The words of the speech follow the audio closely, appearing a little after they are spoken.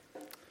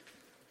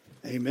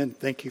Amen.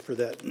 Thank you for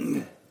that.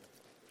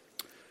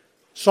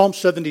 Psalm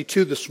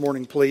 72 this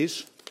morning,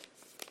 please.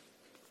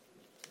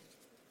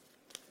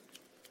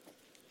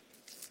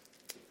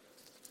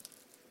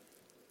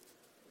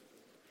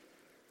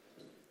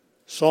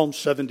 Psalm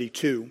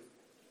 72.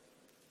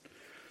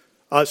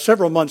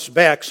 Several months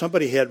back,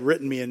 somebody had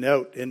written me a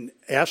note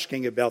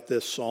asking about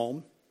this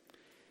psalm.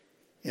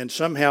 And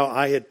somehow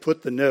I had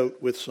put the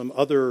note with some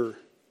other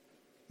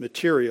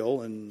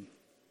material and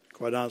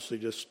quite honestly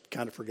just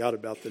kind of forgot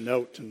about the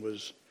note and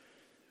was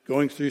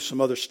going through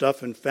some other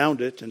stuff and found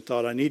it and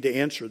thought I need to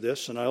answer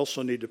this and I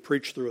also need to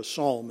preach through a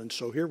psalm. And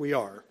so here we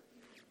are.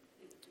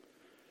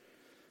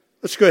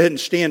 Let's go ahead and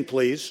stand,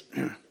 please.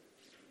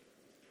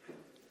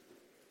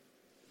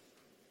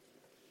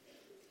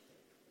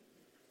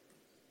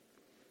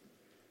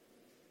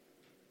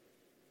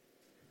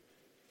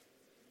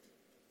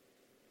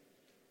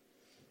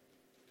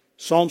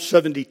 Psalm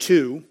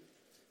 72,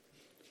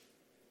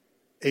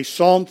 a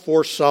psalm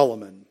for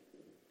Solomon.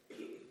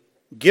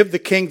 Give the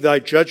king thy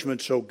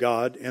judgments, O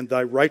God, and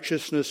thy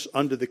righteousness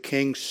unto the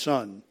king's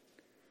son.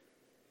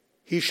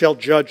 He shall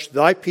judge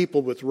thy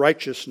people with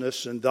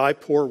righteousness and thy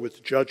poor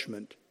with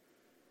judgment.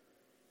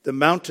 The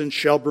mountains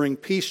shall bring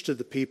peace to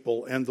the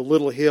people, and the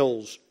little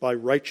hills by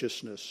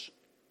righteousness.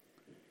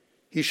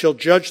 He shall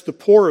judge the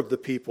poor of the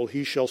people.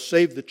 He shall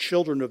save the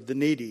children of the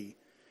needy,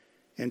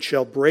 and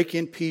shall break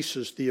in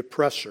pieces the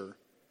oppressor.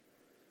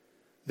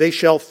 They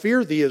shall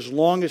fear thee as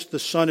long as the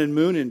sun and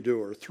moon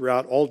endure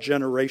throughout all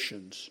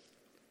generations.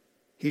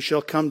 He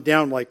shall come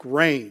down like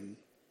rain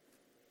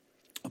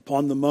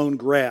upon the mown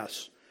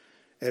grass,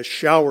 as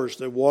showers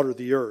that water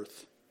the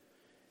earth.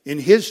 In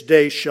his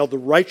day shall the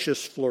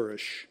righteous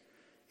flourish,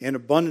 and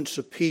abundance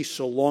of peace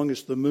so long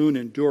as the moon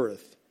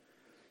endureth.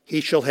 He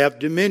shall have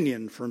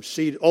dominion from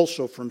sea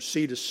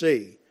to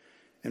sea,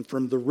 and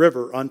from the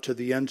river unto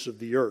the ends of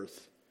the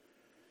earth.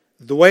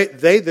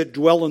 They that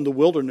dwell in the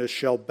wilderness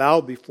shall bow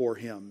before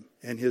him,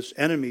 and his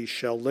enemies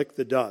shall lick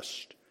the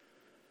dust.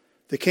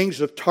 The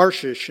kings of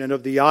Tarshish and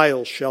of the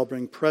isles shall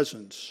bring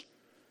presents.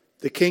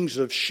 The kings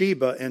of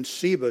Sheba and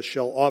Seba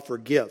shall offer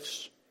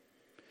gifts.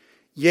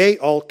 Yea,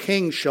 all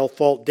kings shall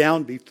fall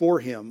down before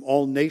him,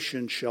 all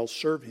nations shall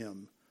serve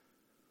him.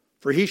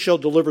 For he shall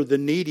deliver the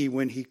needy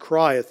when he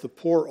crieth, the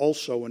poor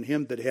also, and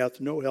him that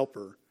hath no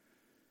helper.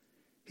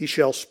 He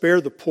shall spare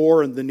the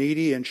poor and the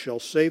needy, and shall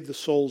save the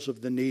souls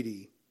of the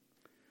needy.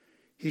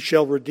 He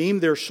shall redeem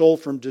their soul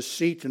from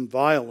deceit and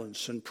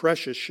violence, and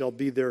precious shall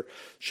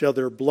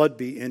their blood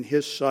be in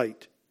his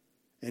sight.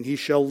 And he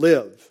shall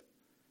live,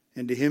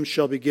 and to him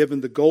shall be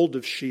given the gold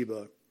of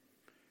Sheba.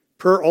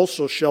 Pur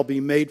also shall be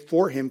made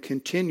for him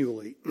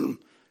continually,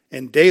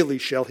 and daily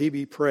shall he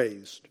be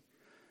praised.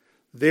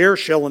 There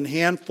shall an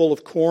handful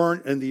of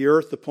corn and the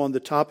earth upon the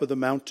top of the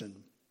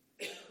mountain.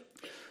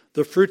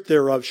 The fruit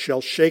thereof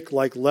shall shake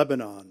like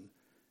Lebanon,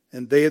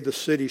 and they of the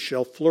city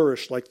shall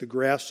flourish like the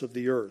grass of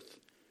the earth.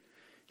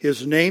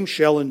 His name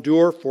shall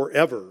endure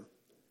forever.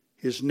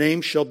 His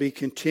name shall be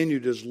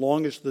continued as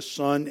long as the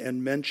sun,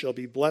 and men shall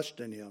be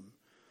blessed in him.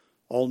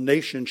 All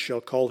nations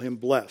shall call him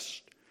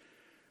blessed.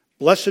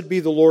 Blessed be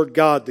the Lord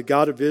God, the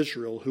God of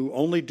Israel, who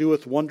only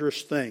doeth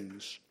wondrous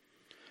things.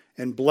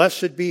 And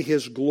blessed be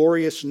his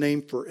glorious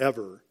name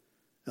forever.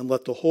 And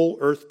let the whole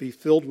earth be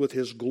filled with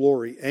his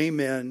glory.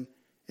 Amen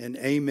and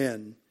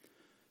amen.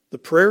 The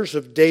prayers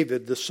of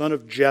David, the son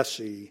of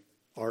Jesse,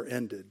 are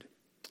ended.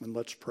 And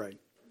let's pray.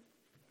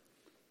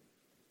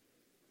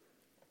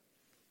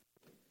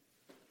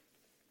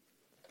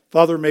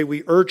 Father, may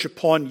we urge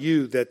upon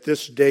you that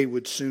this day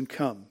would soon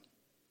come.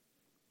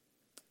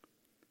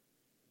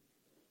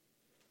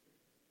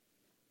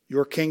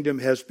 Your kingdom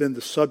has been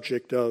the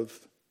subject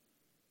of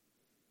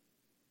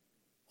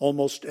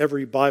almost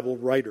every Bible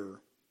writer.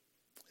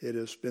 It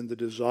has been the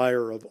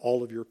desire of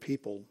all of your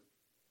people.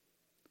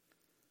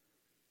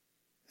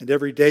 And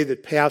every day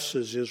that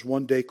passes is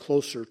one day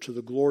closer to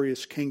the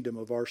glorious kingdom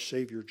of our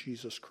Savior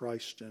Jesus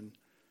Christ, and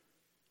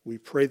we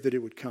pray that it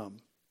would come.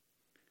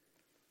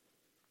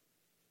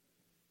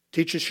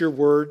 Teach us your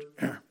word.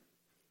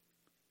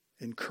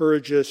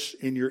 Encourage us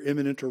in your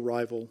imminent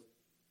arrival.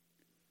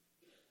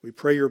 We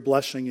pray your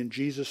blessing in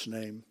Jesus'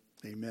 name.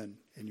 Amen.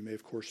 And you may,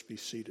 of course, be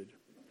seated.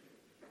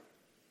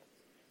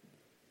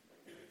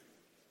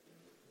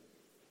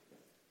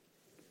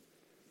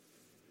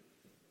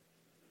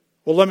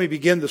 Well, let me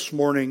begin this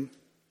morning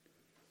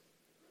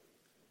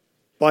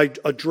by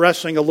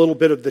addressing a little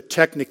bit of the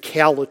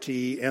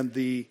technicality and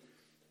the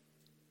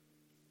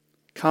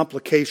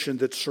complication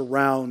that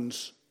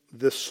surrounds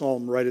this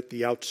psalm right at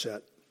the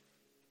outset.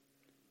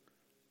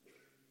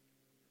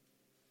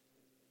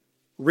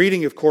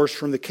 Reading, of course,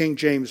 from the King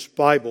James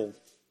Bible,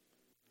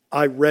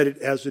 I read it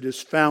as it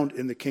is found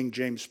in the King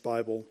James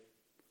Bible,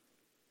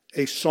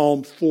 a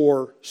psalm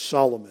for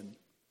Solomon.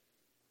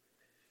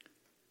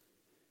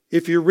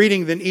 If you're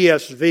reading the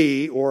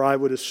ESV, or I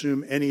would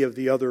assume any of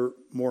the other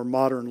more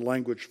modern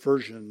language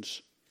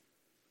versions,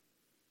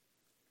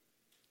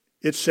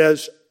 it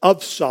says,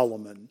 of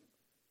Solomon.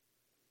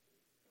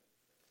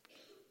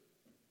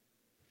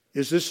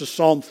 Is this a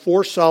psalm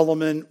for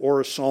Solomon or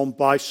a psalm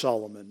by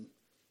Solomon?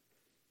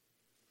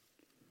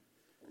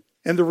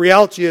 And the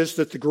reality is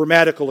that the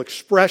grammatical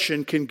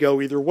expression can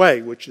go either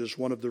way, which is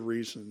one of the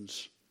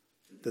reasons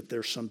that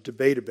there's some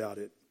debate about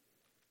it.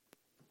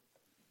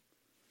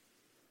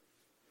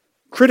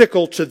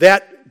 Critical to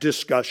that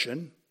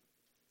discussion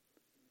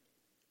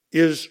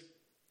is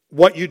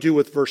what you do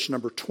with verse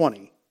number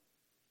 20.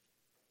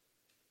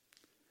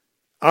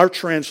 Our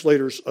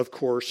translators, of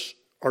course,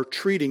 are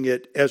treating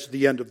it as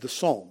the end of the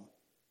psalm.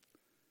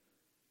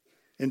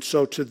 And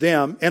so to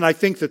them, and I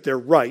think that they're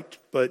right,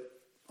 but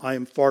I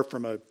am far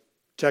from a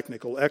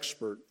technical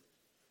expert,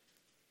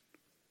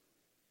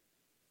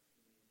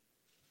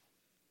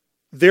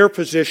 their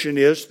position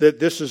is that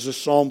this is a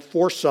psalm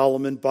for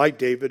Solomon by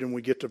David, and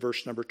we get to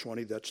verse number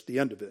 20, that's the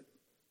end of it.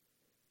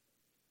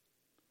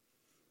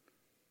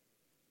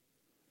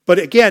 But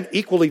again,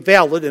 equally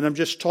valid, and I'm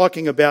just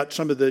talking about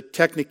some of the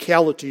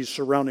technicalities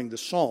surrounding the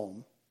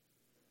psalm.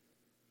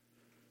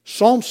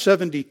 Psalm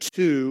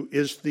 72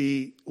 is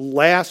the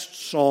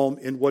last psalm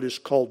in what is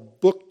called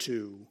Book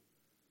 2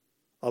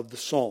 of the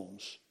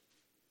Psalms.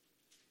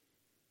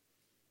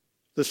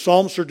 The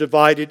Psalms are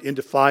divided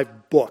into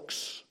 5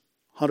 books.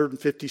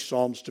 150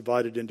 Psalms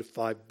divided into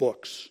 5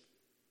 books.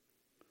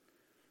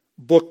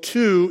 Book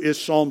 2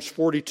 is Psalms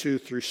 42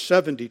 through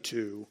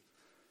 72.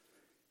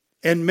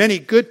 And many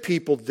good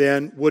people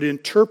then would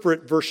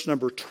interpret verse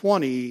number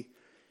 20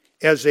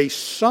 as a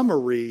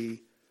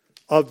summary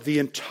of the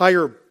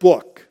entire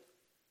book,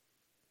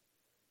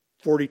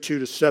 42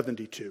 to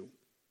 72.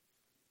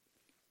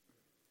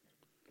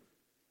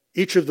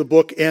 Each of the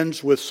book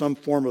ends with some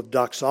form of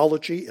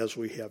doxology, as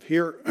we have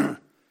here.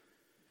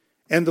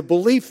 And the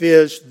belief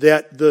is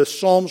that the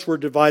Psalms were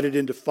divided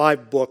into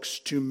 5 books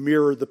to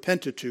mirror the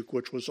Pentateuch,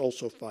 which was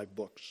also 5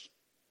 books.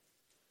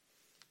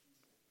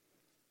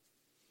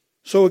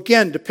 So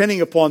again, depending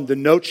upon the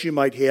notes you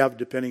might have,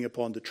 depending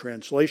upon the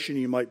translation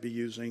you might be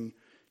using,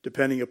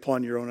 depending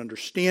upon your own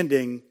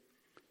understanding,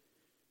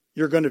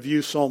 you're going to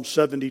view Psalm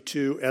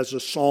 72 as a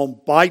psalm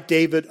by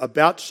David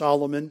about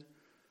Solomon,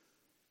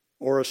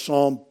 or a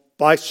psalm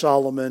by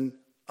Solomon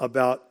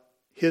about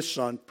his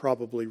son,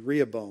 probably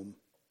Rehoboam.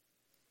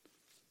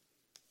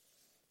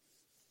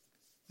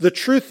 The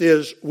truth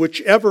is,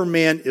 whichever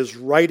man is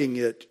writing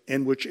it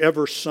and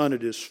whichever son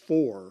it is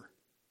for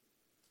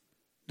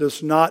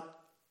does not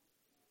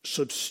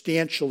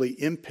substantially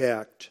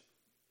impact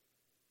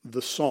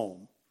the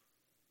psalm.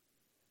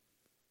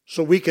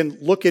 So we can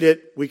look at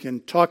it, we can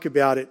talk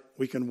about it,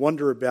 we can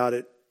wonder about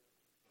it,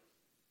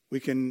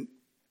 we can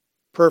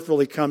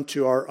perfectly come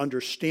to our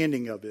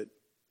understanding of it.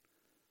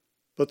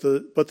 But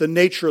the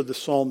nature of the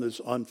psalm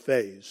is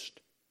unfazed.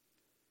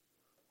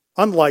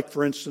 Unlike,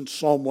 for instance,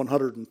 Psalm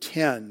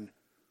 110,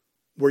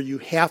 where you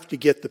have to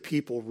get the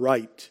people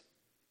right,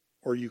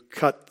 or you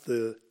cut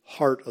the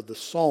heart of the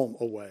psalm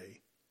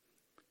away.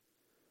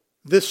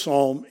 This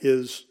psalm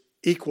is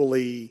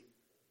equally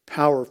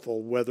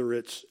powerful, whether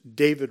it's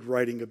David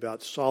writing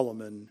about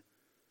Solomon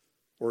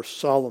or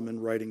Solomon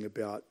writing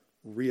about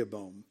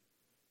Rehoboam.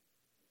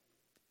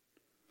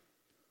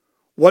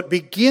 What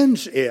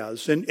begins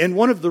as, and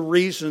one of the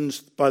reasons,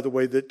 by the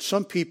way, that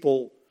some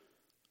people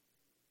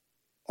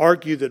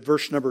argue that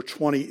verse number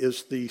 20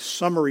 is the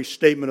summary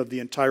statement of the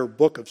entire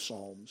book of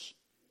Psalms,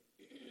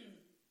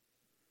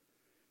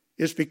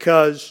 is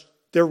because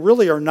there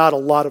really are not a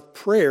lot of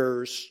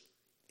prayers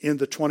in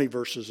the 20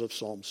 verses of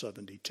Psalm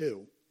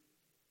 72.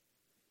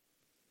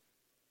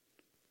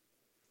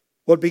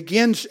 What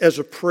begins as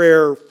a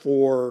prayer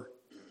for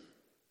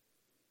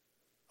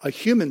a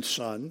human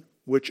son,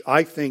 which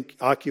I think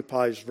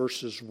occupies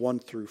verses 1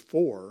 through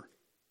 4,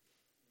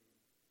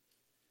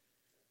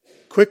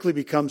 quickly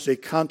becomes a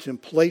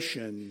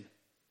contemplation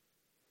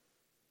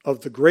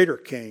of the greater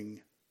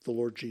King, the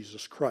Lord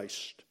Jesus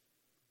Christ.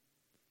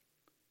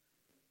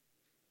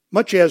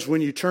 Much as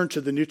when you turn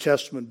to the New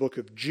Testament book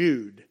of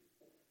Jude,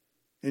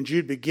 and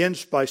Jude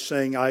begins by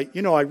saying, I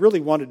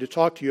really wanted to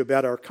talk to you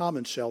about our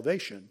common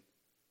salvation.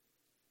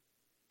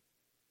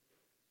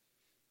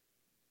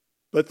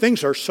 But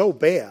things are so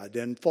bad,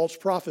 and false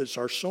prophets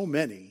are so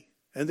many,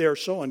 and they are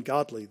so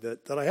ungodly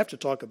that I have to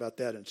talk about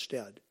that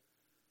instead.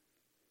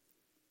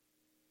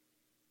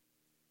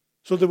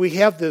 So that we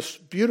have this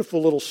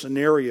beautiful little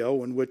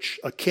scenario in which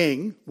a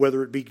king,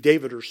 whether it be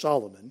David or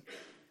Solomon,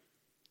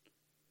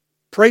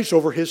 prays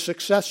over his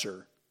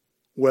successor,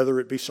 whether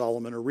it be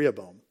Solomon or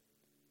Rehoboam,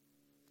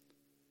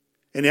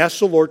 and asks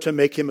the Lord to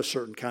make him a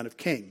certain kind of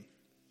king,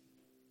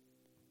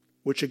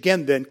 which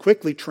again then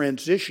quickly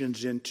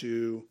transitions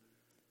into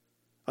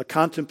a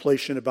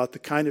contemplation about the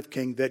kind of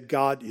king that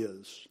God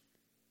is.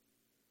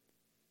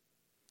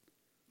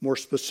 More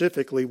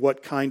specifically,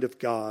 what kind of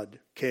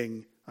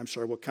king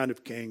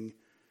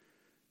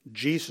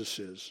Jesus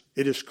is.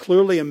 It is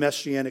clearly a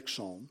messianic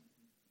psalm.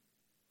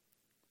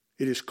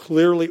 It is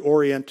clearly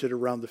oriented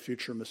around the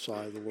future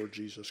Messiah, the Lord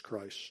Jesus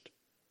Christ.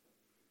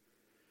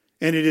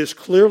 And it is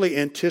clearly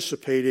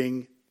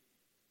anticipating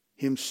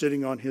him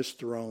sitting on his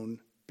throne,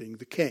 being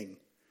the king.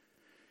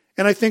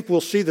 And I think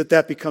we'll see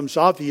that becomes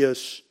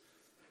obvious,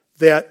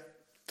 that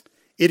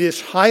it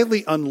is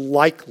highly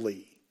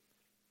unlikely,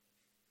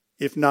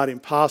 if not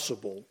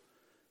impossible,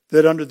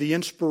 that under the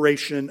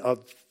inspiration of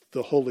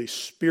the Holy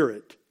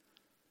Spirit,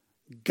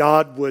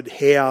 God would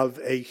have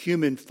a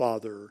human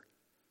father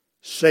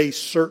say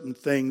certain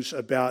things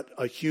about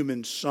a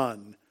human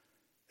son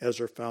as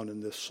are found in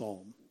this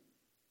psalm.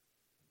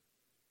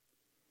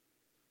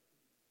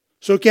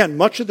 So again,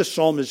 much of the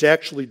psalm is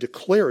actually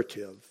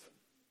declarative.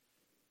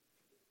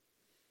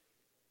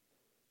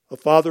 A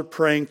father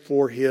praying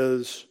for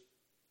his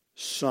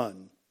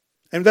son.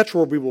 And that's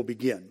where we will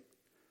begin.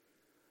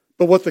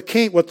 But what the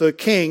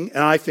king,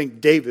 and I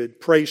think David,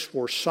 prays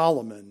for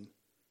Solomon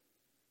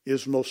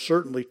is most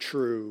certainly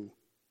true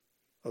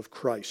of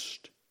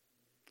Christ.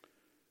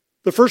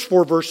 The first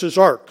 4 verses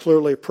are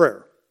clearly a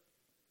prayer.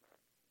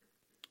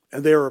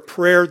 And they are a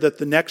prayer that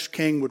the next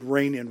king would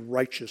reign in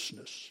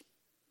righteousness.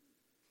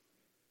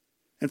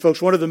 And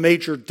folks, one of the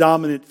major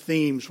dominant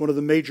themes, one of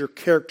the major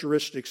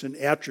characteristics and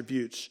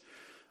attributes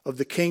of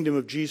the kingdom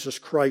of Jesus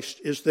Christ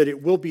is that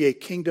it will be a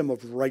kingdom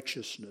of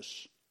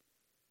righteousness.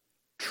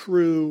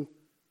 True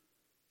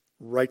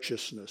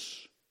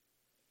righteousness.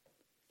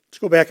 Let's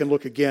go back and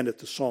look again at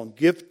the psalm.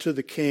 Give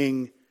the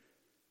king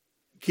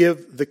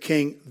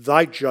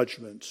thy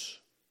judgments,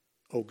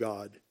 O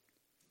God,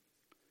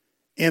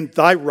 and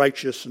thy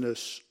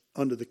righteousness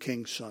unto the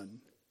king's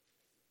son.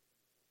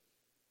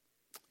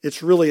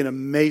 It's really an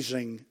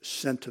amazing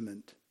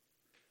sentiment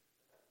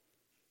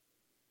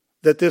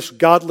that this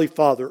godly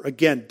father,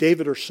 again,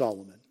 David or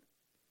Solomon,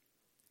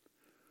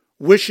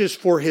 wishes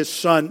for his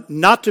son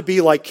not to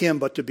be like him,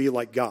 but to be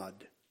like God.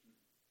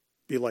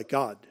 Be like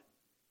God.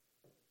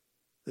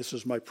 This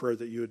is my prayer,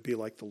 that you would be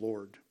like the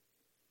Lord.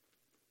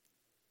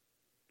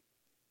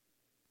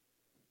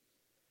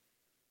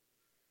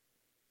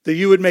 That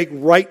you would make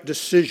right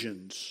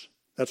decisions.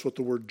 That's what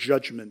the word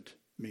judgment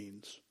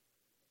means.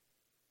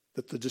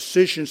 That the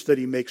decisions that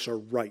he makes are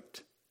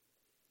right.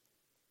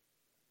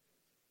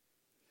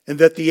 And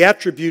that the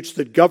attributes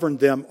that govern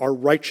them are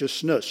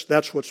righteousness.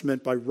 That's what's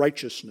meant by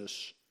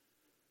righteousness.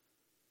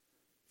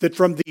 That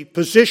from the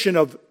position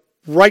of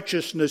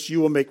righteousness you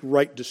will make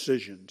right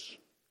decisions.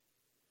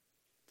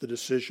 The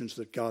decisions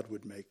that God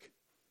would make.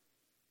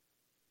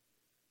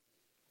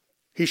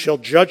 He shall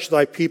judge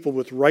thy people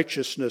with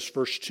righteousness,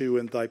 verse 2,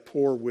 and thy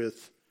poor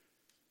with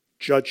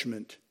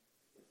judgment.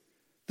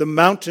 The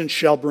mountains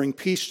shall bring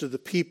peace to the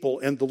people,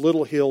 and the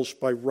little hills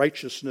by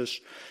righteousness.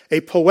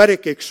 A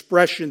poetic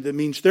expression that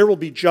means there will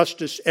be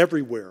justice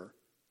everywhere.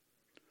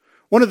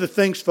 One of the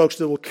things, folks,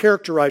 that will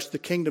characterize the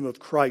kingdom of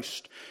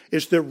Christ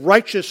is that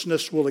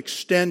righteousness will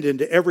extend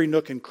into every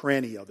nook and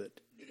cranny of it.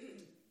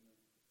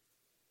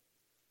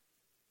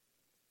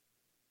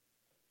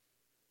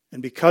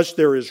 And because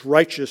there is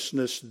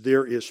righteousness,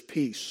 there is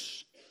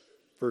peace.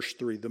 Verse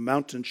 3, the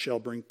mountains shall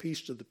bring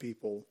peace to the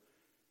people,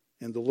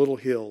 and the little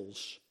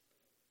hills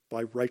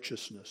by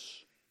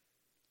righteousness.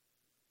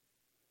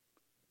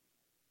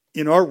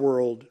 In our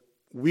world,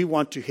 we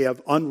want to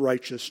have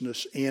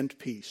unrighteousness and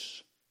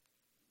peace.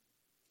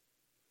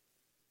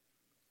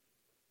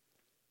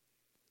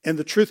 And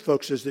the truth,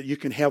 folks, is that you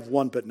can have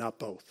one but not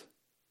both.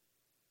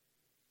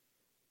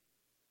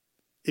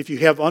 If you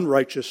have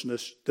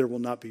unrighteousness, there will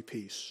not be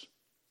peace.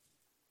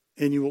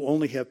 And you will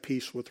only have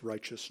peace with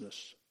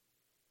righteousness.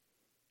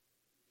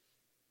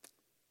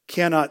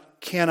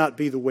 Cannot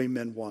be the way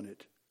men want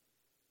it.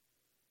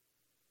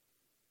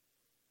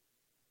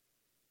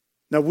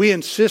 Now we don't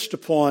insist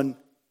upon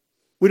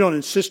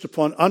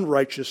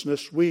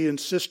unrighteousness. We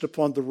insist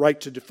upon the right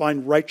to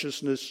define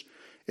righteousness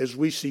as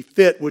we see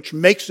fit, which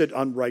makes it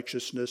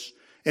unrighteousness.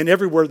 And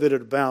everywhere that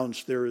it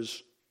abounds, there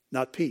is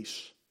not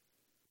peace,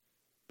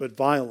 but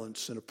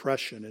violence and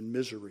oppression and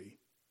misery.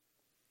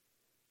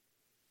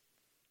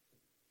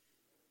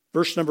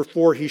 Verse number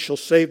 4, he shall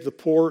save the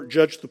poor,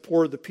 judge the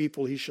poor of the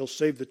people. He shall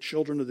save the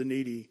children of the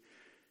needy,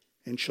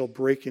 and shall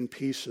break in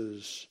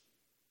pieces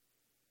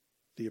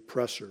the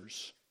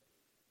oppressors.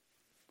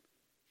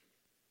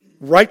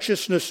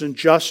 Righteousness and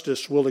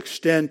justice will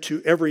extend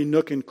to every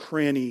nook and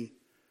cranny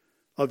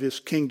of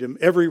his kingdom,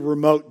 every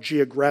remote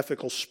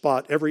geographical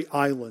spot, every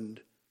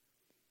island,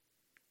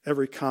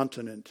 every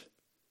continent.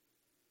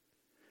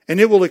 And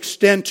it will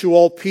extend to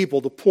all people.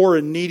 The poor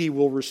and needy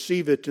will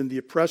receive it, and the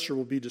oppressor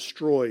will be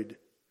destroyed.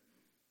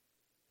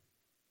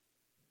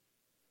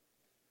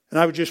 And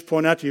I would just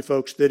point out to you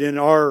folks that in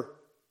our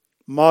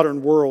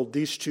modern world,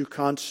 these two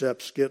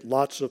concepts get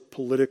lots of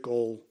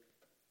political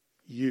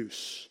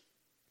use.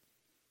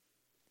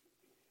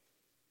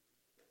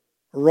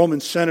 A Roman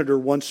senator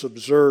once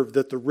observed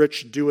that the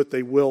rich do what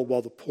they will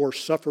while the poor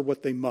suffer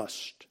what they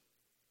must.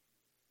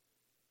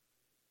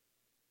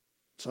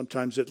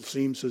 Sometimes it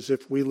seems as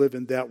if we live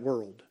in that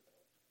world.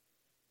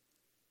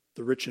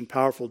 The rich and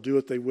powerful do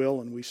what they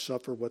will, and we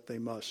suffer what they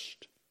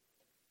must.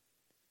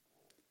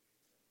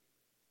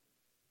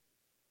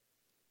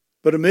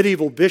 But a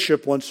medieval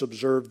bishop once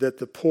observed that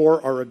the poor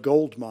are a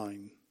gold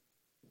mine.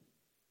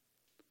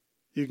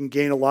 You can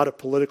gain a lot of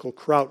political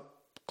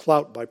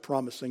clout by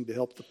promising to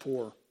help the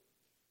poor.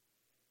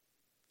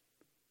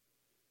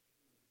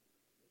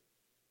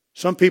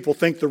 Some people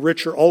think the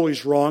rich are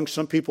always wrong.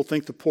 Some people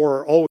think the poor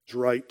are always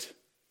right.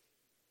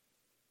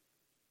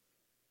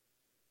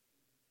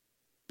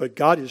 But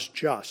God is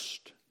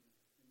just.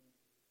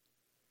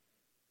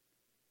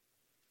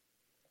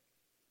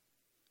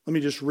 Let me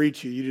just read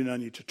to you. You do not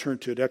need to turn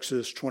to it.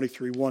 Exodus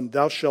 23:1.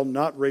 Thou shalt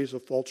not raise a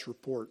false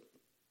report.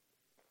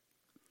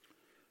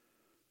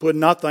 Put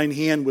not thine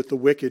hand with the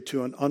wicked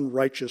to an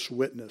unrighteous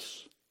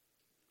witness.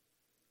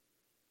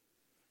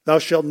 Thou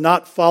shalt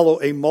not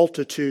follow a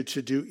multitude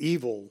to do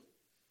evil.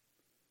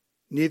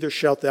 Neither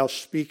shalt thou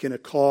speak in a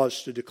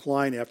cause to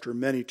decline after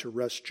many to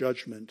wrest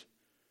judgment.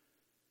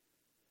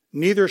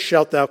 Neither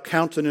shalt thou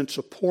countenance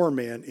a poor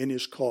man in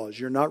his cause.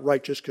 You're not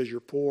right just because you're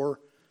poor.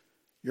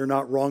 You're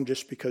not wrong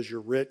just because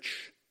you're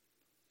rich.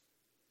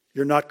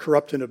 You're not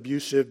corrupt and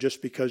abusive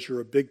just because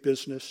you're a big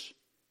business.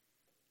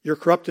 You're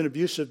corrupt and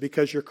abusive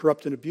because you're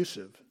corrupt and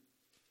abusive,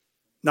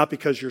 not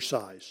because you're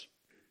size.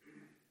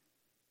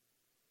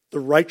 The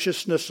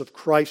righteousness of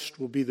Christ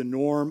will be the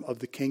norm of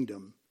the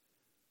kingdom.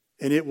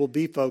 And it will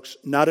be, folks,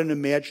 not an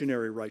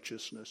imaginary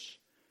righteousness,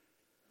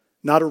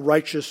 not a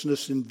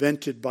righteousness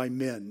invented by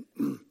men,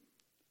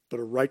 but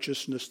a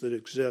righteousness that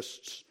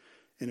exists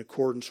in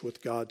accordance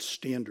with God's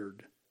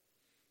standard.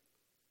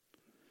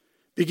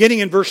 Beginning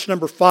in verse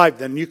number 5,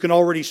 then, you can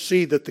already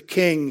see that the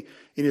king,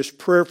 in his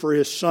prayer for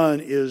his son,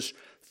 is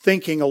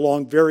thinking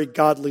along very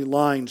godly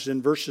lines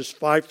in verses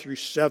 5 through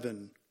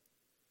 7.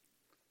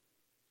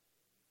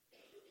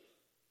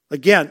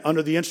 Again,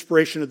 under the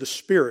inspiration of the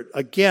Spirit,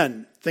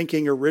 again,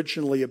 thinking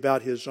originally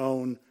about his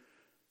own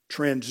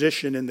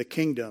transition in the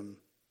kingdom.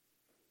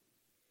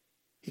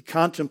 He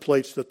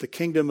contemplates that the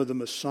kingdom of the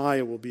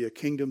Messiah will be a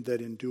kingdom that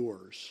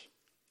endures.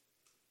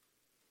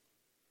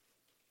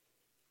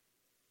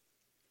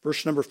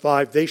 Verse number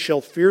 5, they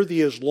shall fear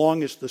thee as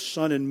long as the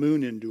sun and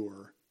moon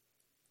endure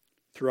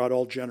throughout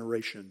all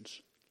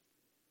generations.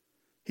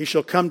 He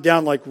shall come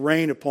down like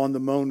rain upon the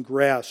mown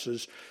grass,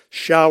 as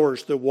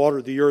showers that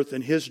water the earth.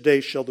 In his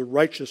day shall the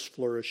righteous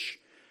flourish,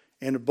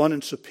 and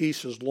abundance of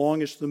peace as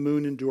long as the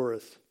moon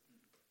endureth.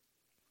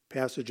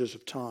 Passages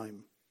of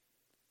time.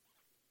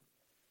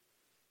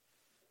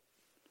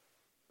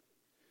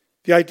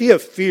 The idea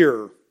of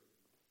fear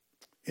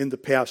in the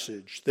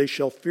passage, they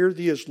shall fear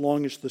thee as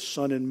long as the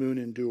sun and moon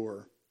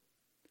endure,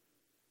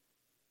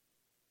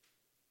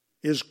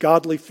 is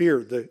godly fear,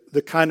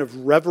 the kind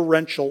of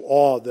reverential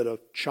awe that a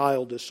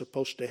child is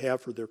supposed to have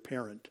for their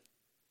parent.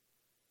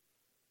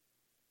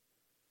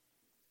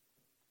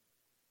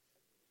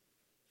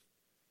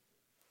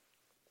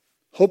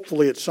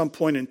 Hopefully at some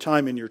point in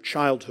time in your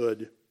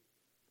childhood,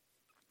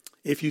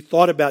 if you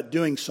thought about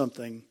doing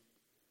something,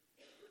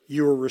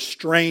 you were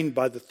restrained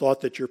by the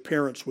thought that your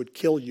parents would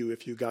kill you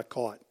if you got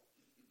caught.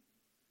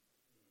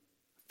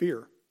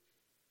 Fear.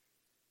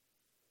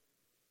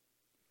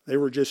 They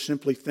were just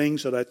simply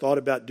things that I thought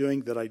about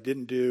doing that I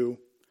didn't do,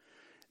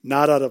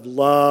 not out of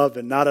love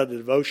and not out of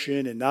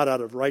devotion and not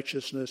out of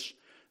righteousness,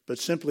 but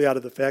simply out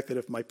of the fact that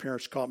if my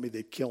parents caught me,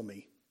 they'd kill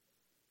me.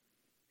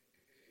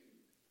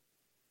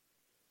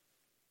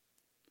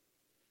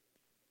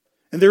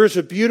 And there is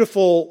a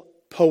beautiful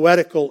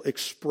poetical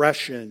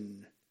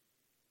expression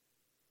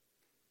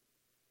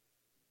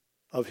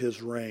of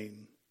his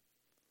reign.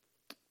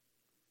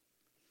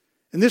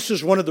 And this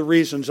is one of the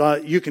reasons,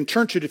 you can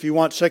turn to it if you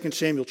want, 2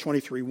 Samuel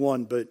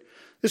 23:1, but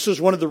this is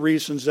one of the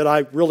reasons that I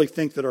really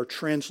think that our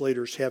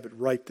translators have it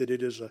right, that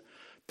it is a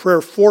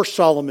prayer for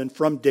Solomon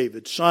from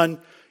David. Son,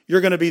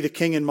 you're going to be the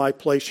king in my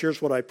place.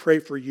 Here's what I pray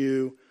for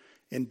you.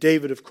 And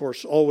David, of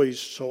course,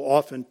 always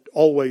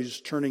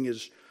turning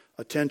his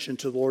attention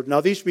to the Lord.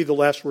 Now, these be the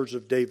last words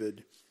of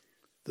David,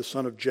 the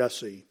son of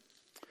Jesse.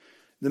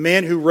 The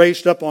man who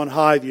raised up on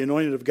high, the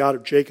anointed of God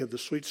of Jacob, the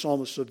sweet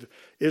psalmist of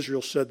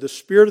Israel, said, the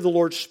Spirit of the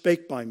Lord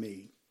spake by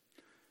me,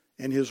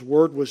 and his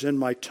word was in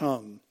my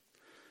tongue.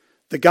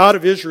 The God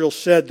of Israel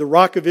said, the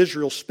rock of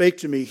Israel spake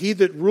to me, he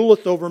that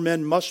ruleth over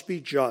men must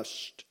be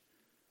just,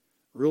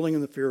 ruling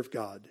in the fear of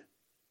God.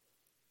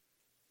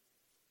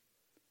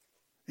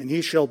 And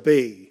he shall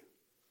be,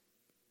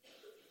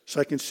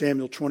 2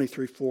 Samuel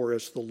 23:4,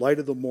 as the light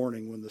of the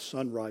morning when the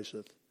sun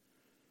riseth,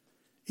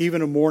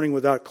 even a morning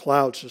without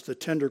clouds, as the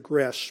tender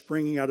grass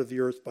springing out of the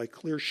earth by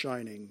clear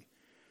shining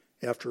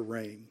after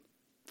rain.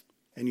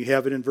 And you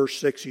have it in verse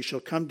 6, he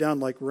shall come down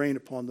like rain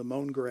upon the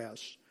mown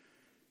grass,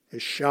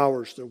 as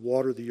showers that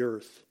water the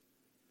earth.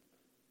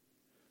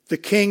 The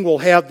king will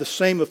have the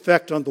same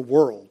effect on the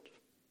world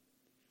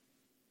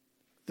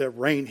that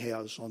rain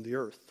has on the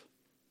earth.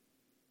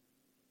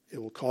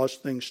 It will cause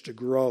things to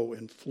grow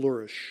and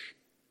flourish.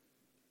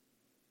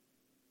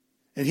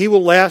 And he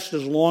will last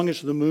as long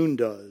as the moon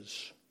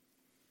does.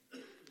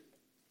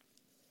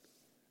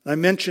 I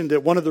mentioned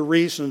that one of the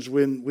reasons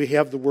when we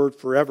have the word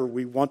forever,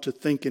 we want to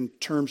think in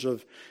terms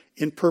of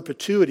in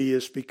perpetuity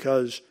is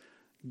because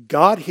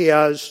God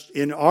has,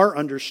 in our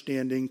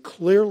understanding,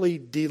 clearly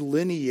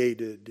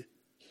delineated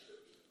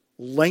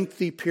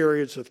lengthy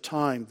periods of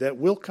time that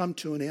will come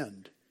to an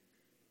end.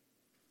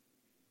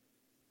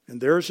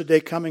 And there is a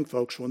day coming,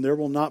 folks, when there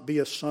will not be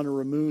a sun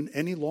or a moon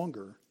any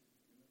longer.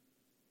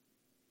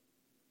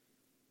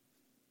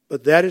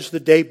 But that is the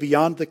day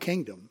beyond the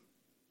kingdom.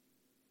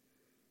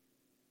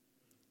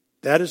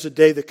 That is a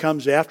day that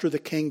comes after the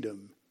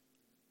kingdom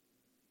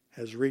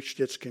has reached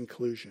its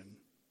conclusion.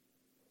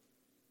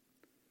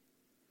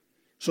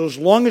 So as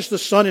long as the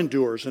sun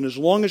endures and as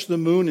long as the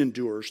moon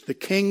endures, the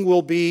king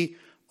will be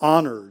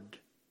honored.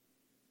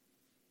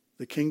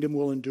 The kingdom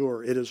will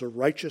endure. It is a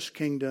righteous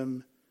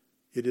kingdom.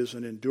 It is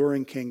an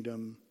enduring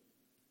kingdom.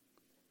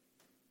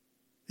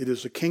 It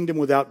is a kingdom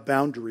without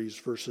boundaries,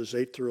 verses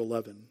 8 through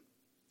 11.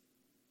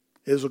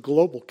 It is a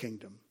global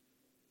kingdom.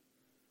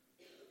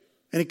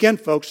 And again,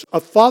 folks, a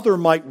father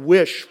might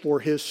wish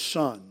for his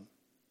son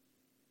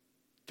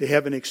to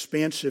have an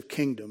expansive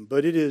kingdom,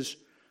 but it is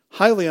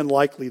highly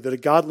unlikely that a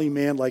godly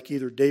man like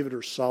either David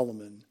or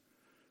Solomon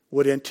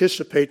would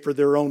anticipate for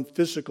their own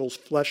physical,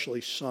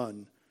 fleshly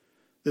son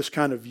this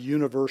kind of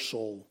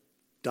universal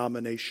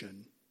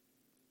domination.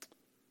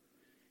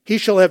 He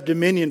shall have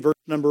dominion, verse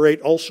number 8,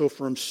 also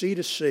from sea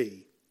to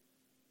sea.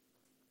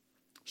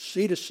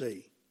 Sea to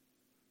sea.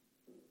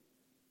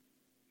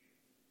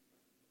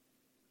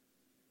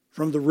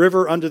 From the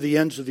river unto the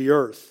ends of the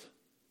earth.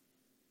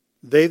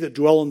 They that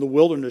dwell in the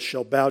wilderness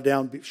shall bow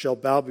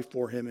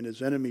before him, and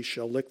his enemies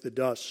shall lick the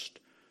dust.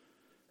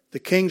 The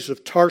kings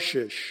of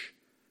Tarshish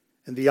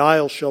and the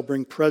isles shall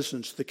bring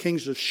presents. The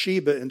kings of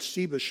Sheba and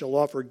Seba shall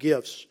offer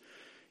gifts.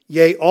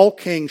 Yea, all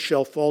kings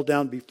shall fall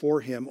down before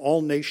him.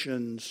 All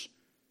nations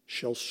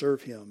shall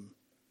serve him.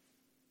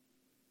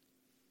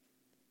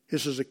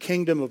 His is a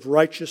kingdom of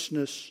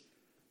righteousness.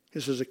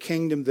 His is a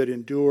kingdom that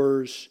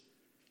endures.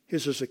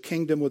 His is a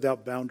kingdom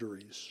without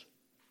boundaries.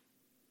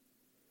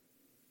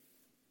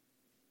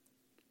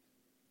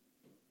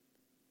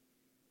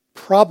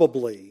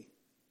 Probably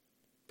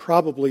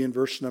in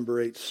verse number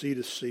 8, sea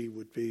to sea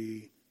would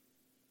be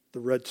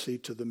the Red Sea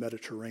to the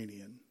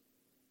Mediterranean.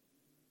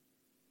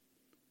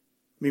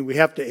 I mean, we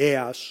have to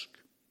ask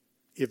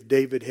if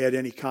David had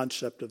any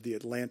concept of the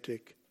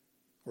Atlantic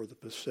or the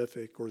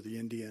Pacific or the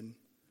Indian.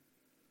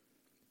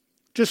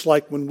 Just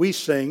like when we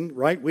sing,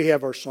 right? We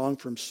have our song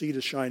From Sea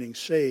to Shining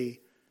Sea.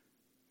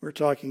 We're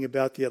talking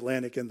about the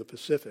Atlantic and the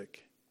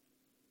Pacific.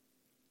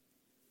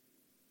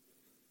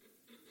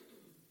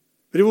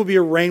 But it will be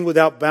a reign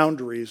without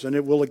boundaries, and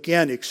it will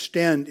again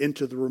extend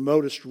into the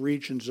remotest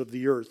regions of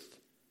the earth.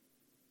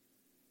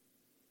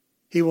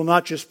 He will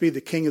not just be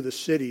the king of the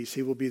cities,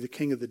 he will be the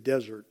king of the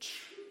deserts.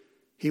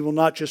 He will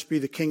not just be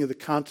the king of the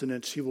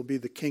continents, he will be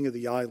the king of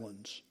the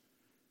islands.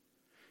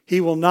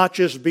 He will not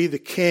just be the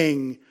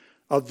king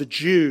of the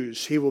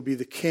Jews, he will be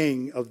the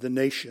king of the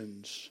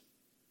nations.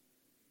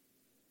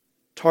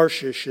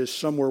 Tarshish is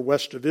somewhere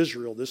west of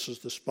Israel. This is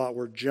the spot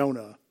where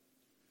Jonah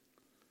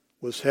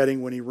was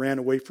heading when he ran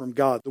away from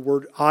God. The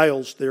word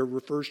isles there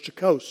refers to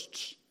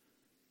coasts,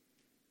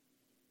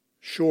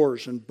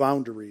 shores and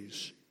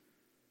boundaries.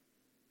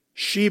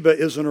 Sheba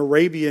is an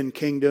Arabian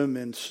kingdom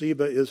and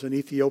Seba is an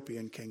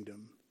Ethiopian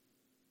kingdom.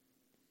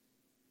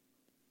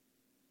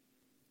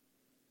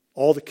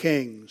 All the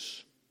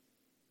kings,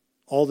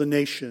 all the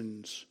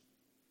nations,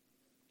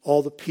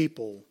 all the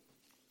people,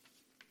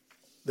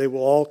 they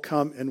will all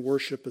come and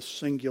worship a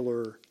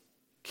singular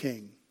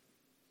king.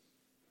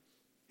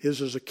 His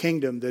is a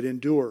kingdom that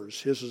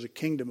endures. His is a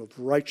kingdom of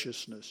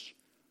righteousness.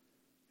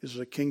 His is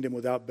a kingdom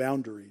without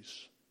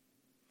boundaries.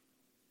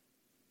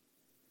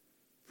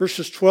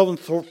 Verses 12 and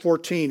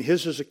 14,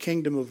 his is a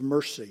kingdom of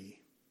mercy.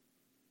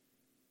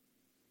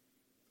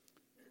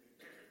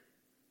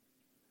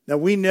 Now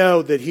we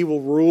know that he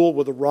will rule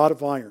with a rod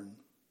of iron.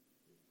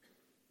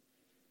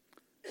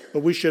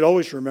 But we should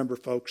always remember,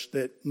 folks,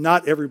 that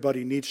not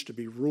everybody needs to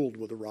be ruled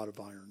with a rod of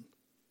iron.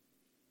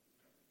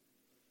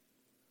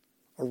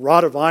 A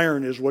rod of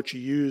iron is what you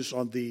use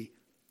on the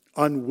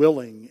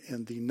unwilling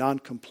and the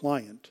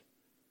non-compliant.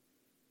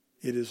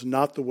 It is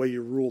not the way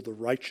you rule the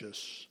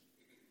righteous.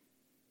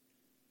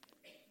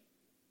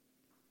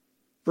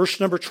 Verse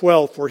number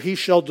 12, for he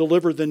shall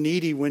deliver the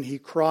needy when he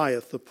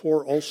crieth, the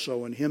poor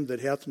also, and him that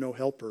hath no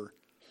helper.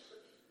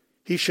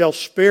 He shall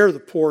spare the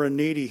poor and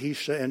needy,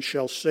 and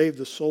shall save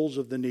the souls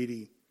of the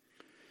needy.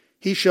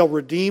 He shall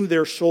redeem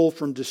their soul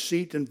from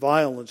deceit and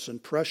violence,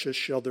 and precious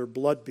shall their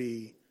blood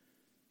be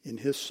in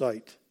his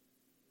sight.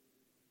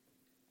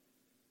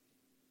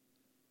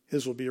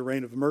 His will be a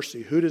reign of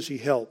mercy. Who does he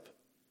help?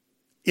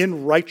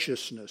 In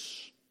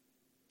righteousness.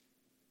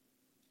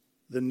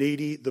 The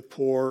needy, the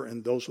poor,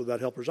 and those without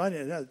helpers.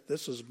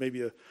 This is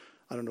maybe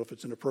I don't know if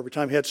it's an appropriate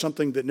time. I had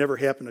something that never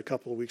happened a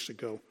couple of weeks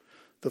ago.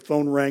 The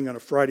phone rang on a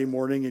Friday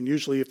morning, and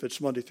usually if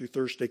it's Monday through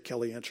Thursday,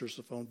 Kelly answers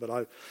the phone,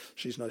 but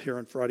she's not here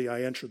on Friday.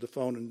 I answered the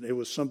phone, and it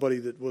was somebody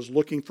that was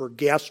looking for a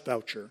gas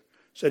voucher.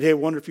 Said, hey, I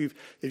wonder if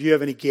you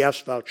have any gas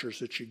vouchers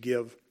that you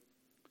give.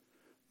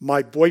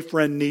 My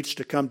boyfriend needs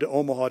to come to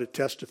Omaha to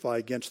testify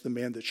against the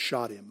man that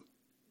shot him.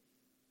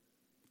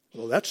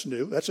 Well, that's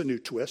new. That's a new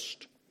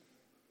twist.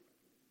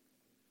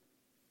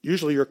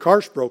 Usually your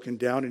car's broken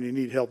down and you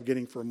need help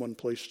getting from one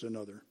place to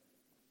another.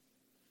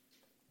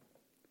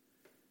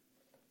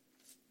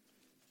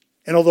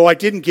 And although I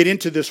didn't get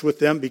into this with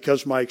them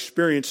because my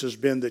experience has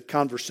been that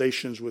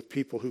conversations with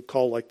people who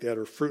call like that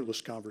are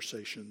fruitless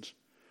conversations,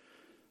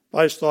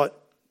 I just thought,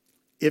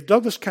 if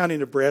Douglas County,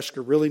 Nebraska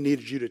really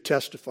needed you to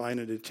testify in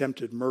an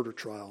attempted murder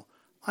trial,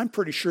 I'm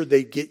pretty sure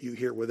they'd get you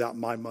here without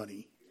my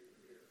money.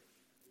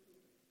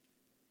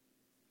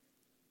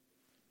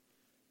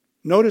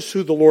 Notice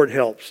who the Lord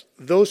helps.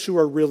 Those who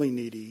are really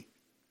needy,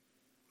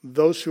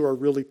 those who are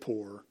really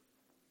poor,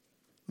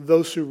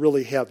 those who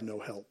really have no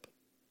help.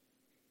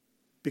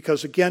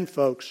 Because again,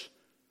 folks,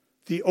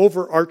 the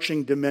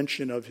overarching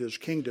dimension of his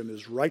kingdom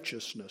is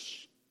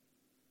righteousness.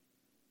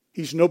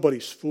 He's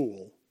nobody's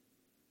fool.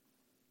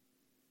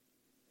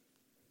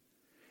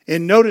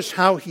 And notice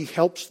how he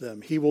helps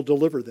them. He will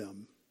deliver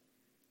them.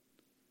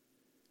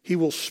 He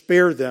will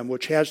spare them,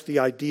 which has the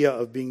idea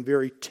of being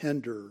very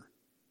tender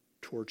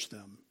towards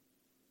them.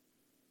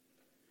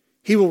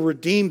 He will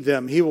redeem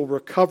them. He will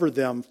recover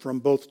them from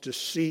both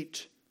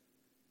deceit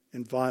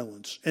and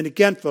violence. And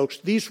again, folks,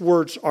 these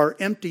words are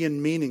empty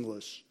and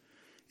meaningless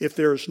if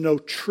there is no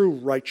true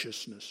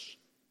righteousness.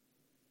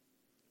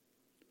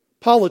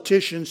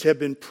 Politicians have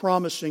been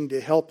promising to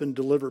help and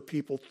deliver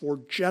people for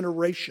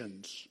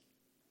generations.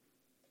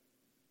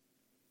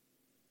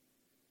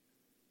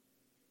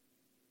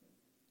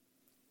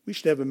 We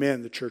used to have a man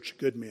in the church, a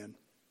good man.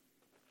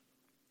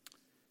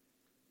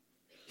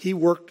 He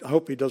worked, I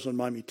hope he doesn't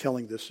mind me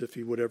telling this if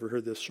he would ever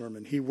hear this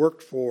sermon. He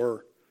worked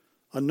for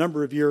a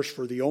number of years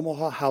for the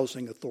Omaha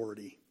Housing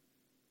Authority.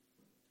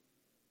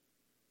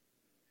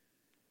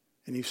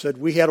 And he said,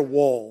 we had a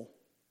wall,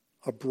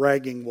 a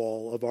bragging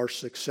wall of our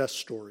success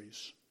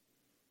stories.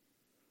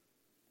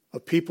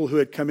 Of people who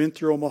had come in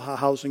through Omaha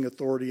Housing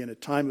Authority in a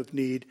time of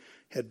need,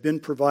 had been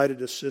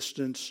provided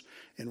assistance,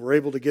 and were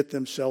able to get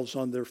themselves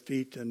on their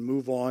feet and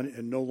move on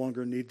and no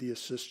longer need the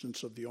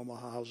assistance of the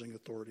Omaha Housing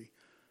Authority.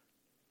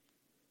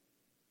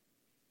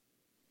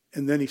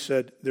 And then he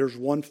said, there's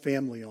one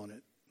family on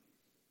it.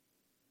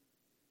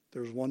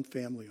 There's one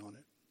family on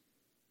it.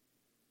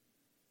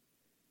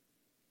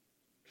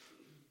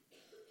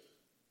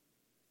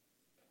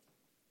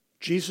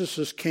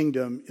 Jesus'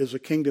 kingdom is a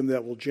kingdom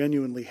that will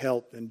genuinely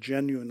help and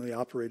genuinely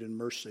operate in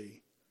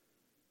mercy.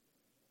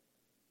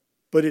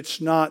 But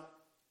it's not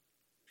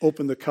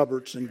open the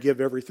cupboards and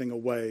give everything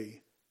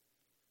away.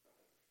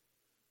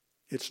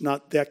 It's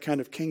not that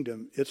kind of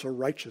kingdom. It's a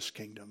righteous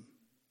kingdom.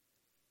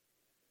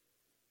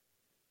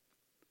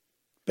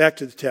 Back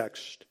to the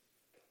text.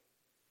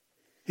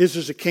 His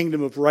is a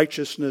kingdom of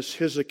righteousness.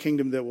 His is a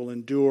kingdom that will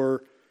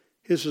endure.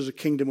 His is a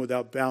kingdom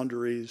without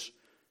boundaries.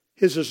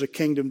 His is a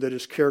kingdom that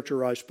is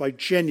characterized by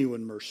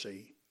genuine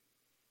mercy.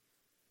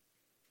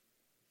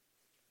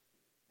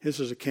 His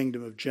is a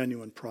kingdom of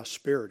genuine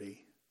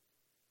prosperity.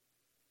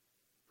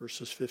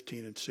 Verses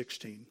 15 and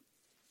 16.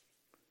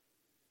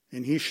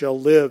 And he shall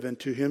live, and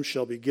to him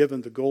shall be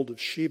given the gold of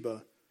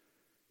Sheba.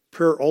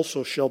 Prayer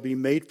also shall be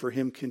made for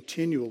him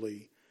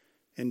continually,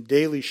 and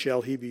daily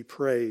shall he be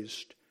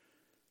praised.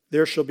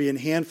 There shall be an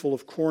handful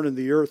of corn in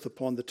the earth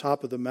upon the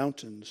top of the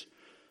mountains.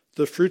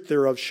 The fruit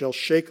thereof shall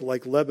shake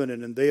like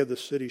Lebanon, and they of the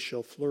city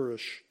shall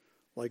flourish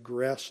like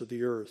grass of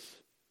the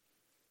earth.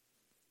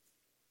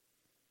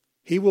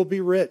 He will be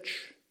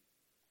rich,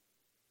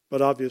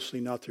 but obviously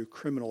not through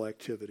criminal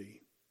activity.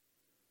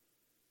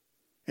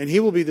 And he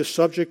will be the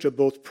subject of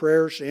both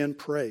prayers and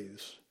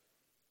praise.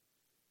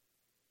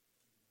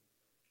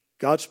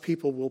 God's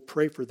people will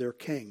pray for their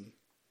king,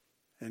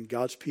 and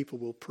God's people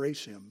will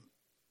praise him.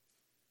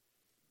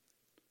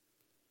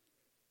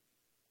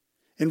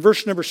 In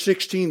verse number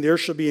 16, there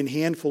shall be an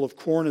handful of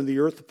corn in the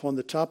earth upon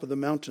the top of the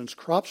mountains.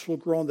 Crops will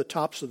grow on the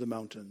tops of the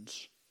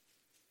mountains.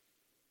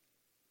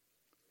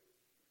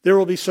 There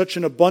will be such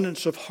an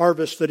abundance of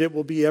harvest that it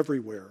will be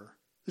everywhere.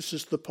 This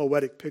is the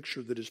poetic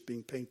picture that is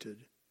being painted.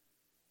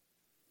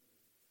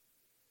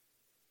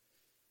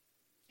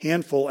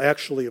 Handful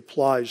actually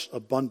applies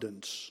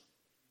abundance.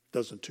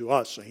 Doesn't to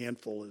us. A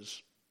handful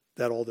is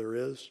that all there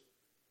is.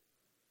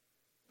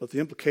 But the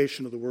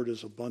implication of the word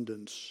is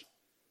abundance.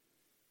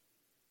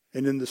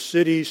 And in the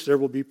cities there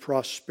will be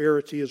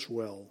prosperity as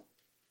well.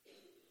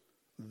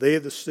 They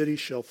of the city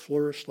shall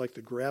flourish like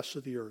the grass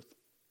of the earth.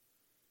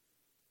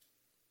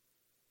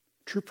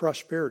 True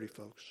prosperity,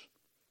 folks.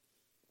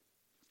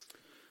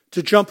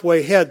 To jump way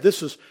ahead,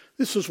 this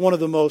is one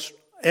of the most,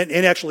 and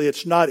actually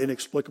it's not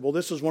inexplicable,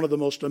 this is one of the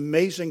most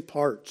amazing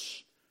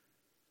parts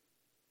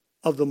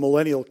of the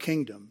millennial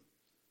kingdom,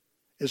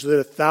 is that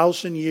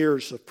 1,000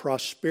 years of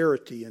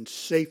prosperity and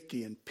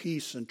safety and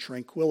peace and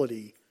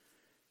tranquility,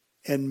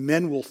 and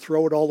men will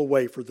throw it all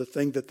away for the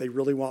thing that they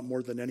really want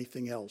more than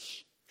anything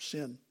else,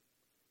 sin.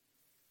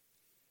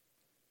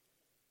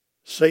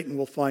 Satan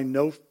will find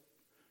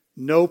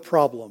no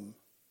problem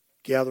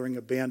gathering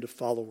a band of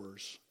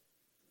followers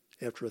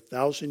after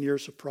 1,000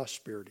 years of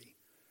prosperity.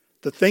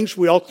 The things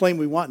we all claim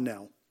we want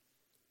now.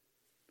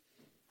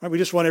 Right? We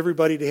just want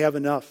everybody to have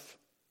enough.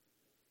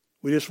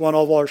 We just want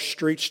all of our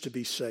streets to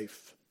be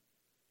safe.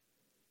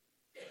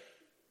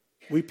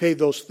 We pay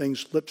those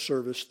things lip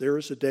service. There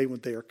is a day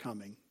when they are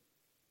coming.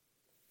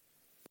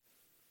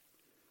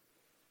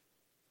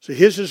 So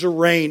his is a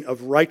reign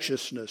of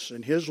righteousness,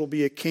 and his will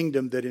be a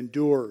kingdom that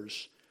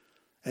endures.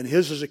 And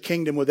his is a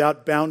kingdom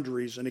without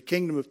boundaries, and a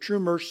kingdom of true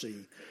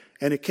mercy,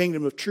 and a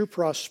kingdom of true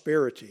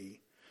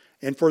prosperity.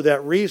 And for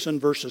that reason,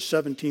 verses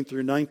 17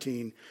 through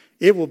 19,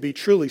 it will be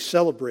truly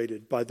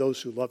celebrated by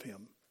those who love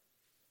him.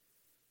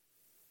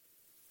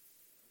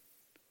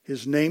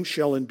 His name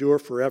shall endure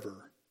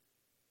forever.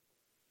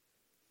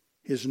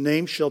 His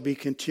name shall be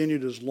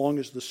continued as long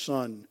as the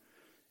sun,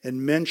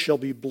 and men shall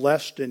be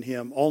blessed in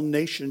him. All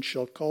nations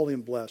shall call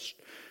him blessed.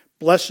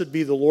 Blessed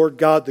be the Lord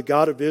God, the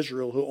God of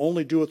Israel, who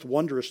only doeth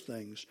wondrous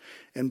things.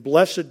 And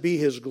blessed be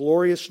his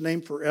glorious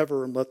name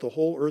forever, and let the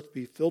whole earth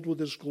be filled with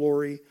his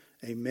glory.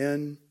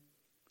 Amen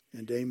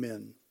and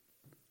amen.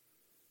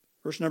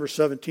 Verse number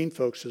 17,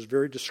 folks, is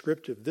very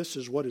descriptive. This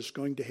is what is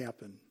going to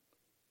happen.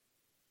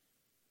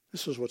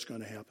 This is what's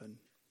going to happen.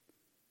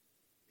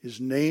 His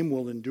name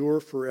will endure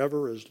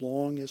forever as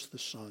long as the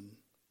sun.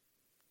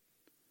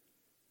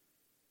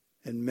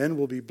 And men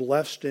will be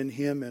blessed in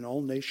him, and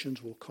all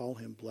nations will call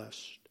him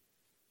blessed.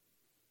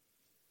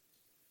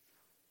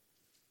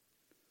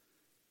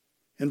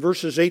 And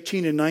verses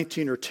 18 and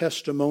 19 are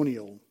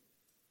testimonial.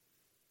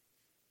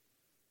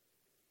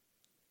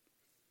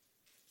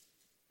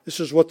 This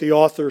is what the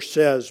author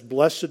says.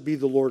 Blessed be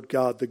the Lord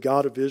God, the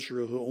God of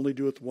Israel, who only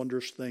doeth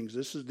wondrous things.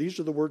 These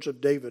are the words of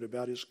David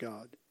about his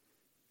God.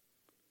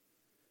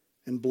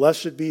 And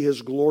blessed be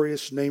his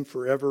glorious name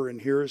forever.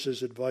 And here is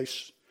his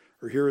advice,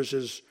 or here is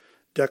his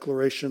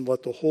declaration.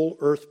 Let the whole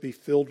earth be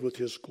filled with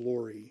his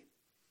glory.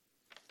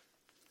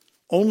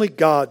 Only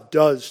God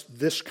does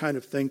this kind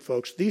of thing,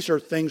 folks. These are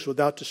things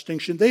without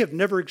distinction. They have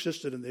never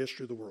existed in the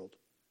history of the world.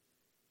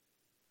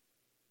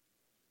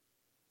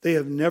 They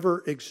have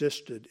never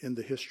existed in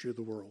the history of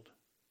the world.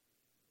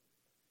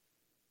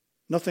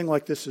 Nothing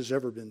like this has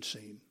ever been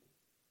seen.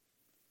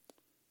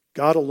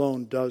 God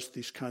alone does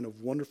these kind of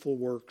wonderful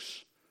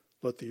works.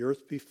 Let the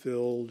earth be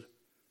filled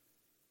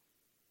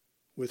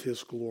with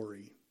his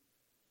glory.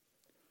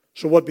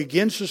 So what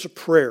begins as a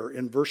prayer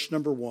in verse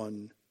number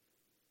 1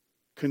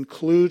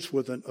 concludes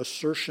with an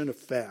assertion of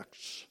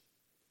facts.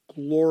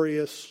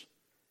 Glorious,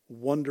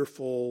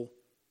 wonderful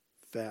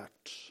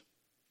facts.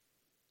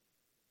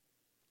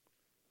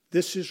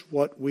 This is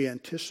what we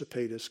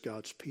anticipate as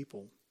God's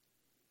people.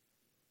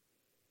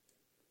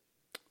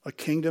 A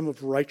kingdom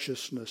of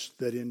righteousness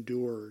that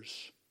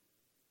endures,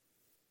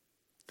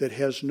 that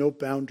has no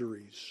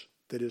boundaries,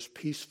 that is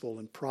peaceful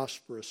and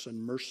prosperous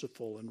and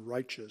merciful and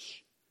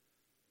righteous,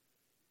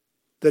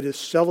 that is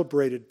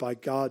celebrated by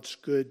God's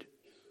good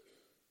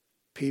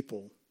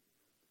people.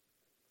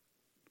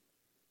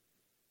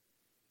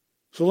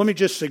 So let me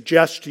just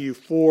suggest to you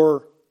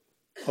 4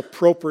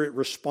 appropriate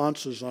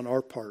responses on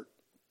our part.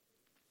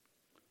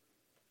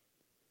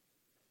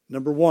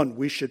 Number 1,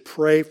 we should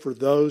pray for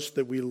those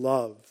that we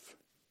love.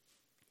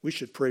 We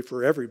should pray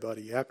for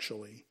everybody,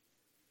 actually,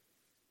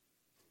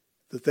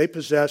 that they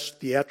possess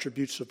the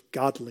attributes of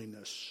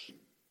godliness.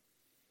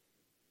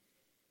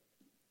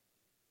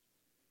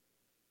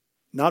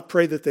 Not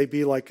pray that they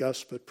be like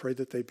us, but pray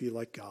that they be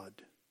like God.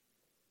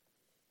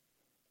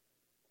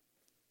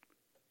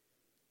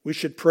 We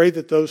should pray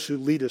that those who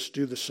lead us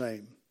do the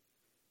same.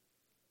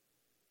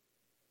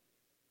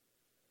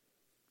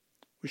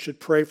 We should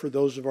pray for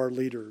those of our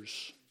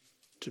leaders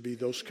to be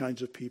those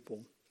kinds of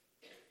people.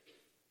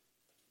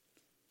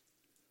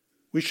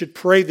 We should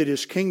pray that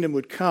his kingdom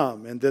would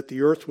come and that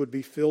the earth would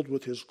be filled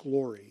with his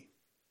glory.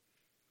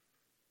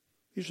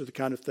 These are the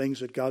kind of things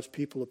that God's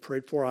people have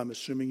prayed for. I'm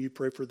assuming you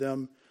pray for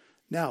them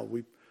now.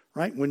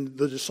 Right? When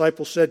the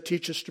disciples said,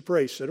 teach us to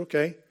pray, he said,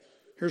 okay,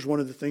 here's one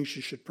of the things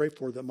you should pray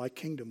for, that my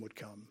kingdom would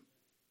come.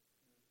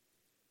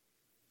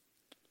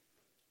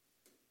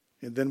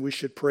 And then we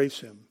should praise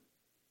him.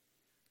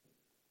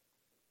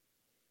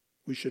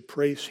 We should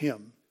praise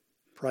him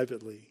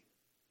privately.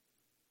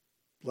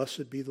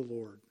 Blessed be the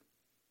Lord.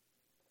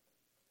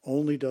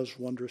 Only does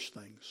wondrous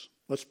things.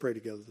 Let's pray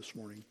together this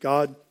morning.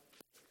 God,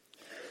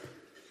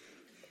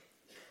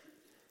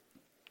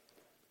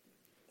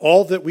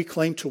 all that we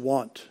claim to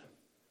want,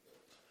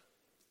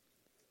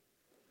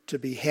 to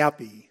be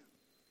happy,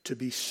 to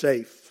be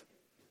safe,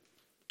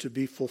 to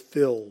be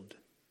fulfilled,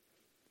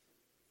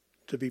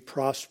 to be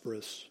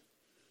prosperous,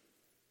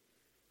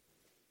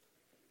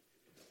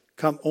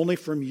 come only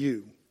from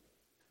you.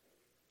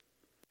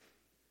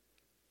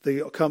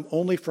 They come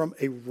only from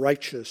a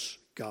righteous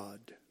God.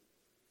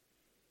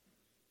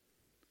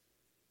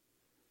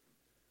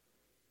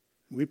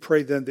 We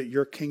pray then that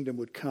your kingdom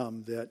would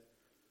come, that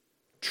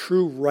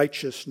true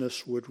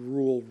righteousness would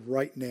rule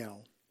right now.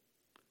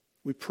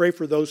 We pray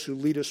for those who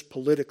lead us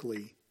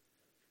politically,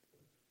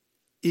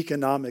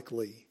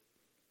 economically,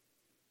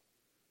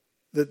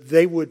 that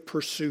they would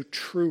pursue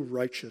true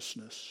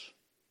righteousness.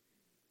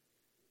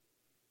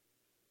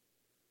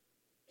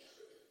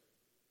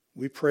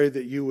 We pray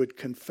that you would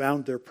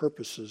confound their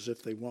purposes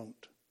if they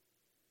won't.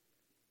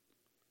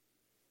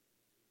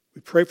 We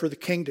pray for the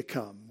King to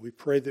come. We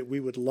pray that we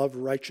would love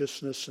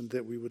righteousness and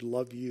that we would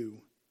love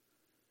you.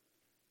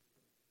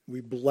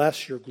 We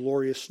bless your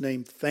glorious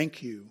name.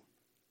 Thank you.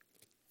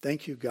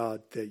 Thank you,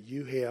 God, that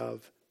you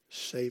have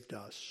saved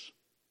us,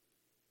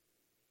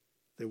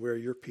 that we're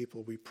your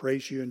people. We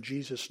praise you in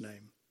Jesus'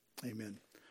 name. Amen.